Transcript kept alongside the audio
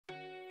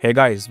Hey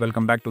guys,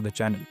 welcome back to the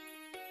channel.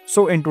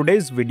 So in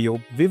today's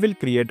video, we will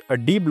create a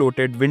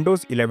debloated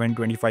Windows 11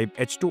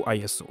 25H2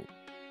 ISO.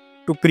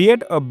 To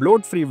create a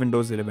bloat-free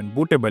Windows 11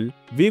 bootable,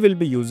 we will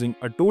be using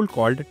a tool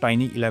called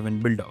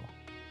Tiny11 Builder.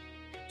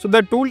 So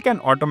the tool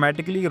can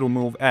automatically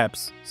remove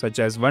apps such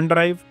as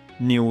OneDrive,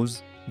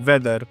 News,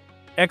 Weather,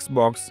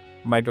 Xbox,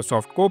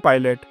 Microsoft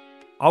Copilot,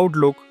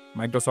 Outlook,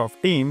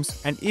 Microsoft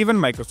Teams, and even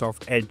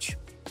Microsoft Edge.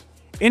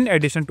 In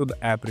addition to the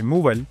app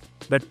removal,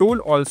 the tool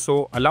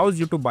also allows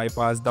you to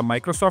bypass the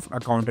Microsoft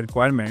account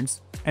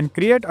requirements and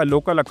create a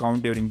local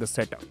account during the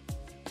setup.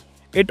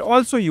 It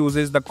also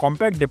uses the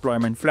compact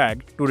deployment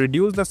flag to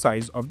reduce the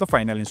size of the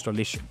final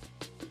installation.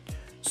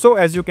 So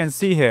as you can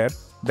see here,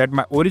 that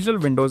my original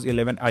Windows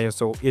 11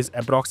 ISO is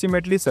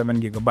approximately 7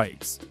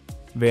 GB,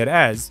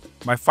 whereas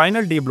my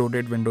final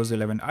debloated Windows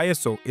 11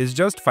 ISO is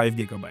just 5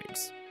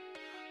 GB.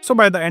 So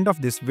by the end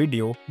of this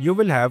video, you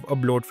will have a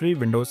bloat-free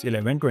Windows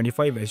 11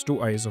 25H2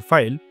 ISO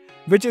file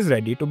which is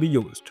ready to be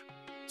used.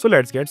 So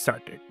let's get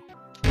started.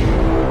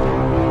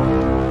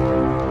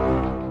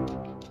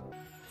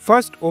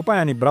 First, open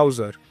any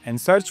browser and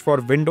search for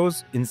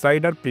Windows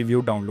Insider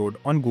Preview download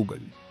on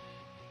Google.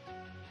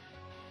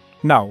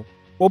 Now,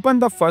 open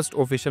the first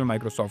official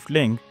Microsoft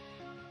link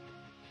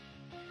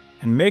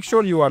and make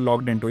sure you are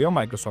logged into your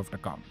Microsoft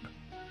account.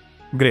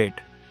 Great.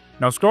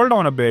 Now scroll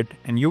down a bit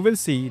and you will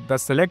see the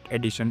Select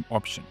Edition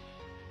option.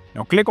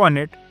 Now click on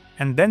it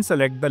and then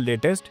select the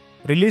latest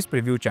Release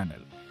Preview channel.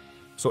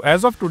 So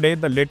as of today,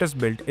 the latest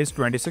build is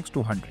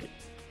 26200.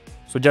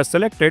 So just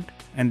select it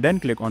and then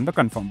click on the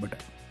Confirm button.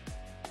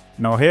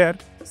 Now here,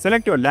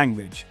 select your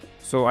language.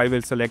 So I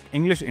will select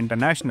English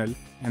International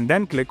and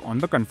then click on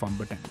the Confirm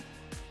button.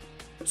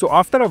 So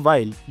after a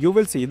while, you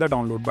will see the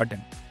download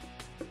button.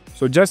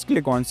 So just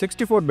click on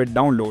 64-bit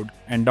download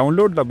and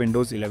download the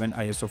Windows 11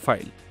 ISO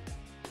file.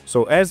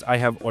 So as I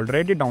have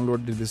already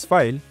downloaded this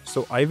file,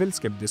 so I will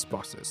skip this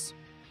process.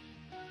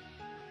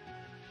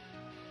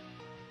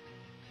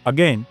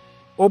 Again,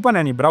 open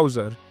any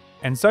browser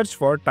and search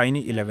for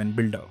Tiny11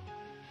 Builder.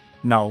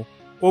 Now,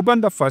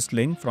 open the first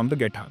link from the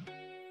GitHub.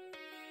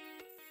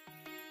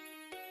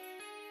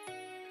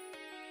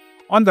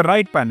 On the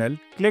right panel,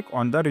 click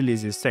on the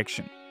Releases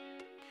section.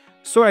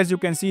 So as you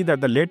can see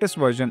that the latest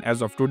version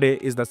as of today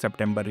is the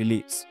September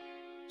release.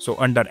 So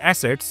under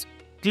Assets,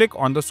 click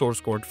on the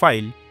source code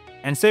file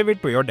and save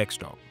it to your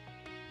desktop.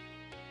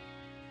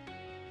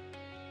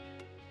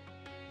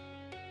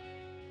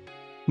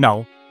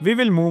 Now, we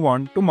will move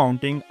on to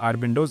mounting our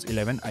Windows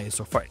 11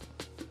 ISO file.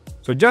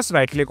 So just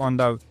right click on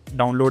the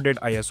downloaded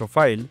ISO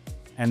file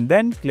and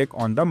then click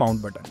on the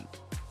mount button.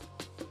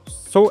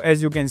 So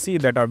as you can see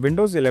that our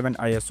Windows 11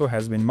 ISO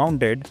has been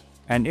mounted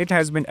and it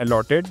has been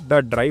allotted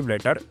the drive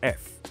letter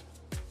F.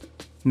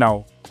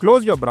 Now,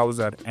 close your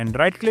browser and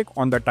right click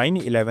on the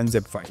Tiny11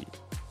 zip file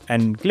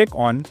and click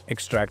on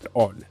Extract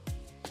All.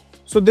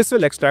 So this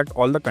will extract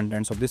all the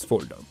contents of this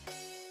folder.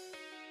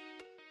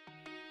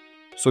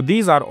 So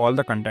these are all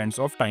the contents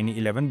of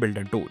Tiny11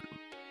 Builder tool.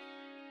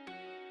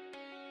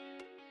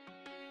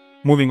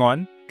 Moving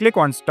on, click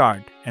on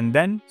Start and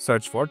then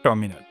search for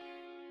Terminal.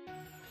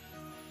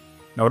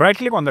 Now right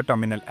click on the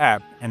Terminal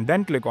app and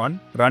then click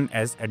on Run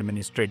as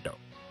Administrator.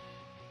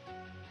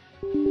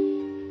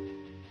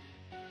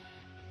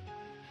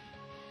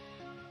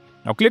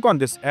 Now click on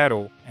this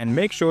arrow and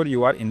make sure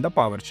you are in the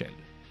PowerShell,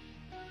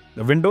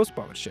 the Windows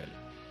PowerShell.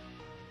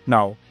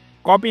 Now,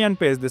 copy and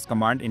paste this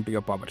command into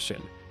your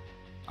PowerShell.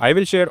 I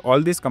will share all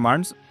these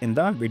commands in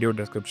the video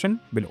description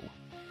below.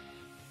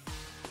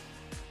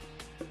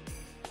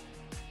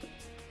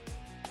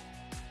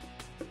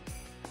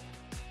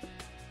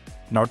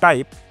 Now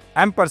type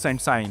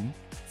 &sign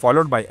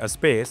followed by a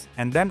space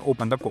and then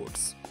open the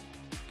quotes.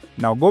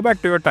 Now go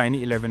back to your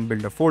Tiny11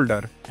 Builder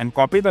folder and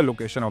copy the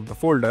location of the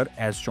folder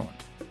as shown.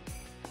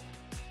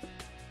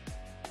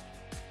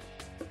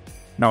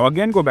 Now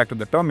again go back to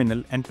the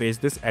terminal and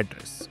paste this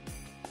address.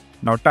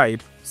 Now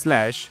type /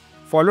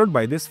 followed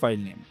by this file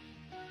name.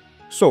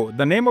 So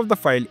the name of the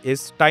file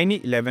is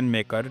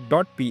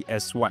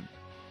tiny11maker.ps1.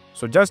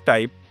 So just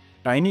type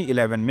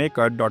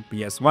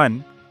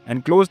tiny11maker.ps1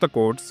 and close the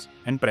quotes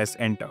and press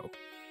enter.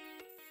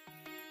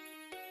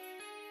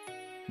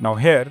 Now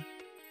here,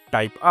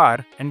 type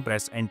R and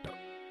press enter.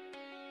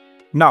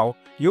 Now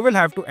you will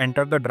have to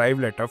enter the drive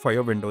letter for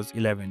your Windows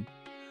 11.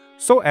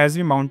 So as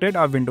we mounted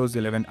our Windows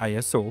 11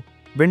 ISO,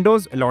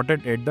 Windows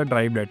allotted it the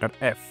drive letter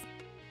F.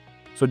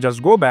 So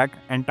just go back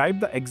and type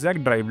the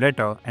exact drive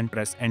letter and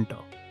press enter.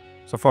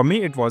 So for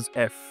me it was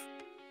F.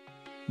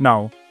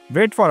 Now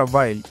wait for a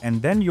while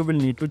and then you will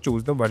need to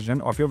choose the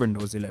version of your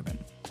Windows 11.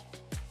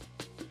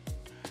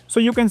 So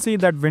you can see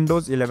that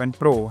Windows 11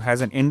 Pro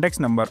has an index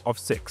number of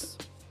 6.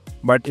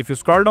 But if you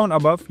scroll down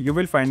above, you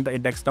will find the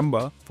index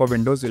number for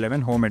Windows 11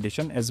 Home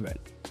Edition as well.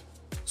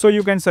 So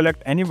you can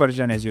select any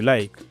version as you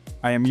like.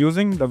 I am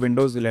using the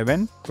Windows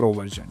 11 Pro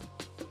version.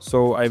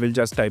 So I will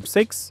just type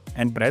 6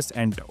 and press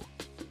enter.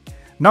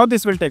 Now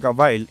this will take a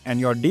while and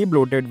your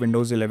debloated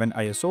Windows 11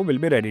 ISO will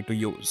be ready to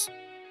use.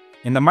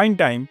 In the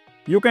meantime,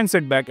 you can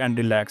sit back and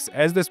relax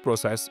as this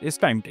process is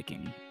time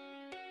taking.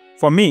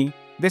 For me,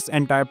 this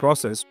entire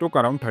process took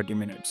around 30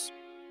 minutes.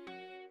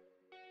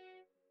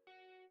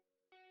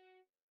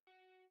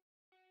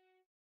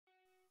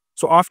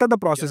 So after the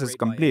process is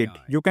complete,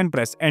 you can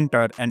press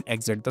enter and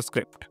exit the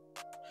script.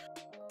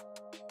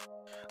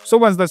 So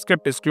once the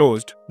script is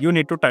closed, you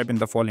need to type in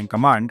the following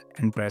command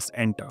and press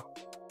enter.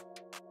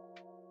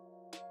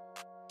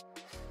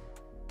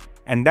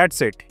 And that's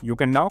it, you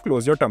can now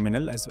close your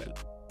terminal as well.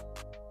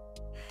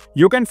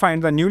 You can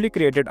find the newly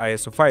created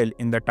ISO file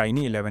in the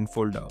Tiny11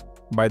 folder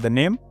by the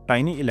name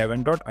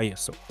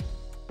tiny11.iso.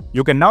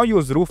 You can now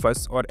use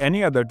Rufus or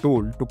any other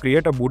tool to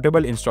create a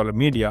bootable installer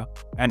media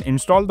and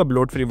install the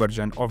bloat-free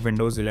version of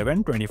Windows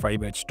 11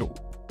 25H2.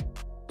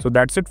 So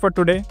that's it for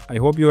today. I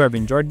hope you have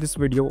enjoyed this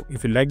video.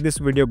 If you like this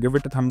video, give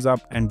it a thumbs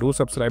up and do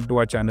subscribe to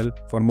our channel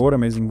for more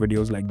amazing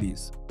videos like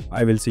these.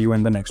 I will see you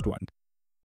in the next one.